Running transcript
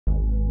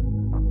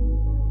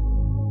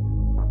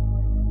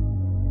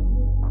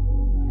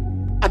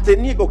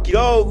Ateni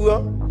gukira uguo.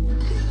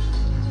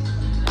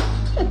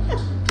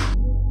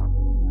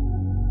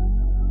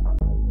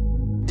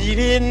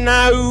 Diri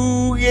na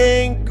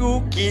uge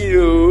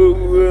gukira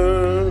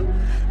uguo.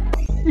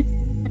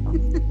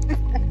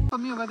 For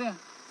me over there.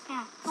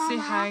 Yeah. Say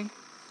hi.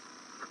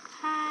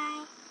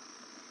 Hi.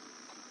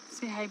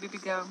 Say hi, baby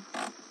girl.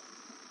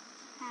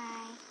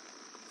 Hi.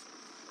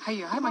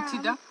 Hiya. Hi,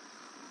 Matilda.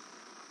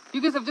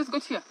 You guys have just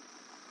got here.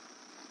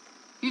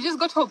 You just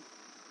got home.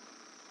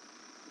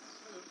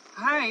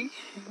 Hi.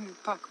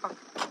 Park.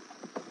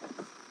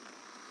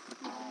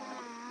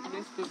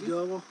 Yes, baby.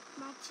 Matilda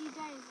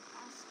is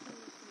asking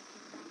if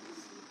we can have a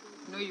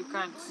sleepover. No, you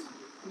can't.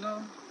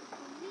 No,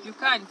 you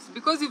can't.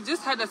 Because you've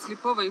just had a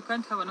sleepover, you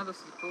can't have another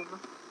sleepover.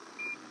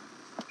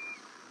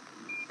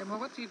 Emma,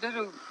 what you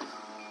do?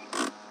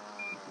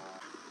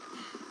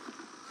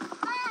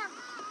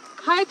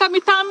 Hi,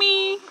 Tammy.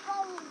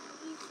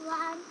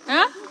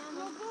 Huh?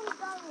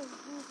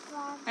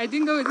 I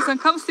didn't go with this one.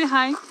 Come say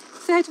hi.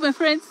 Say hi to my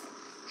friends.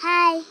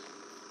 Hi.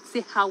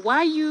 Say, how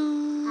are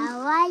you?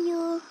 How are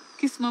you?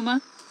 Kiss mama.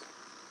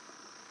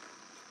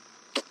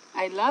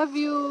 I love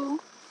you.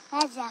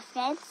 Where's your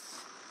friends?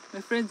 My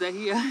friends are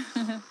here.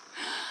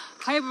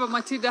 Hi, Baba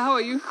Matilda. How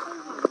are you?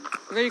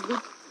 Very good.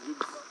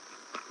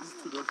 These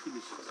two don't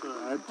finish. So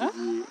I have to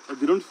be...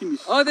 They don't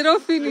finish. Oh, they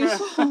don't finish.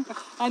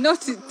 I know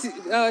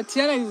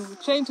Tiana is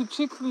trying to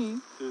trick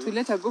me to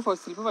let her go for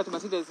sleepover to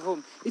Matilda's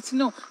home. It's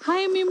no.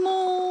 Hi,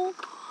 Mimo.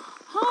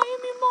 Hi,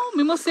 Mimo.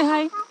 Mimo, say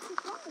hi.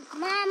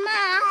 Mama.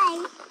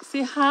 Hi.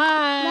 Say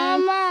hi.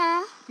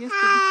 Mama. Yes, I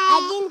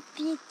didn't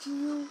pick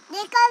you.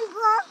 They can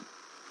go.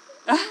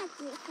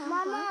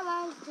 Mama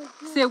wants to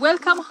pick. Say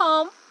welcome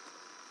home.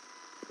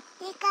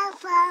 They come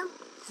from.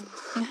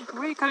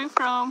 Where are you coming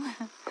from?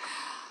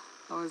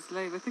 I was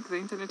live. I think the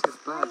internet is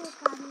bad. Where are you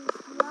coming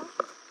from?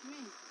 Me?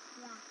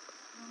 Yeah.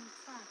 I'm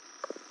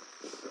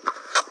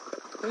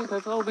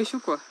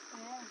far.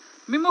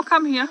 Mimo,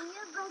 come here. Can you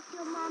go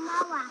to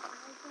Mama?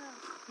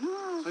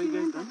 So you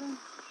guys done?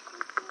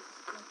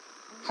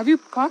 Have you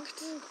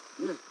packed?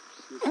 Yeah.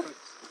 She's packed.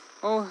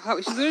 Oh,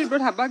 she's already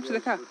brought her bag to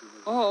the car.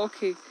 Oh,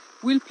 okay.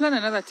 We'll plan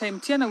another time.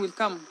 Tiana will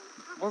come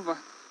over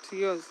to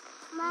yours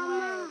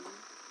Mama.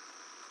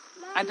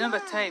 another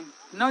time.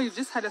 Now you've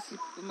just had a sleep.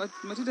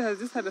 Matilda has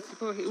just had a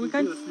sleepover here. We Do a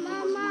can. sleepover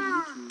as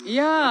well.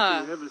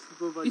 Yeah. We have a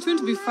sleepover. It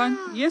will be fun.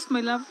 Yes,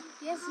 my love.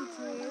 Yes, it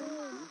will.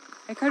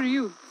 I carry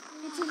you.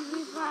 It will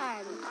be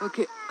fun.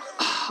 Okay.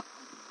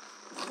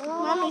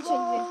 Mommy, it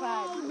will be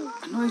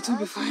fun. No, it will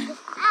be fine.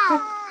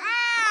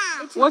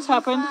 It will What be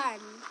happened? fun.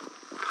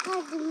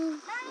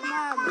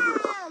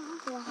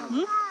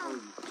 Mom.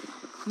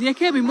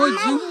 Nieke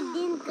mimoju. You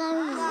didn't come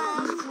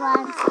with this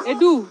one.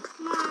 Edu.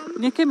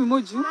 Nieke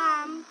mimoju.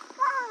 Mom.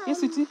 Yes,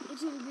 sweetie. It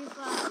will be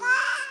fun.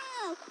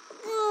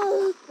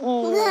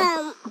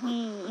 Oh.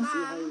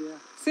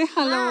 Say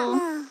hello.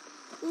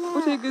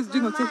 What are you guys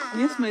doing?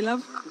 Yes, my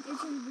love. It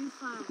will be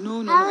fun.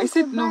 No. I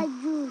said no.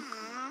 Juice.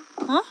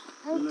 Huh?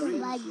 I want to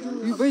buy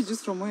juice. You buy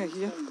juice from where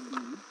here?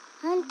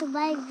 I want to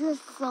buy juice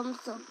from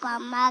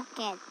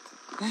supermarket.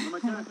 Mama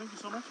Tiana, thank you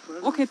so much for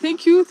everything. Okay,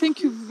 thank you.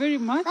 Thank you very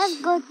much. Let's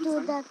go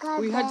to the car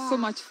We there. had so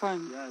much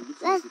fun. Yeah,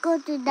 Let's go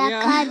to the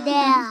Yeah. car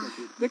there.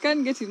 They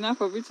can't get enough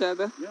of each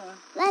other. Yeah.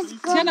 Let's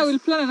go. Tiana will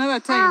plan another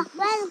time.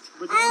 Mama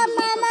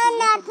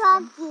not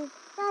talking.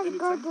 Let's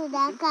go to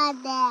the car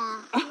there.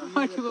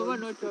 Mama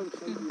not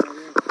talking.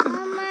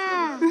 Mama,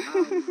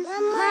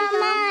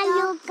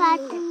 you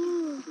got me.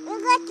 You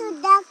go to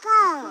the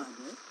car.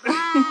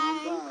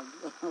 Bye.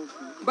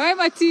 Bye,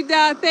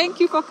 Matilda. Thank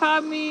you for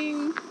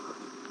coming.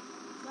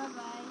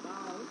 Bye-bye.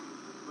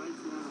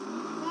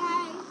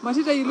 Bye.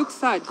 Matilda, you look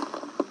sad.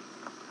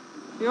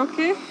 You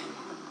okay?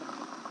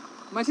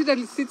 Matilda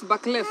sits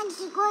back left. Want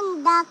to go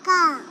in the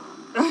car.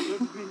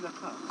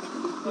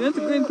 You want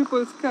to go in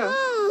people's car?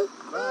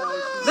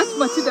 That's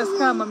Matilda's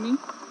car, Mommy.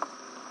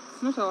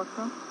 It's not our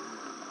car.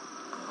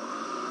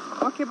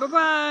 Okay,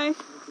 bye-bye.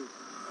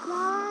 I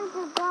want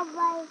to go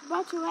by.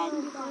 But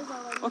when? Because I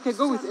want Okay,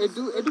 go with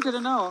Edu. Edu, get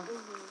an hour.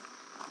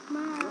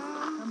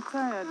 Mom, I'm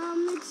tired.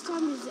 it's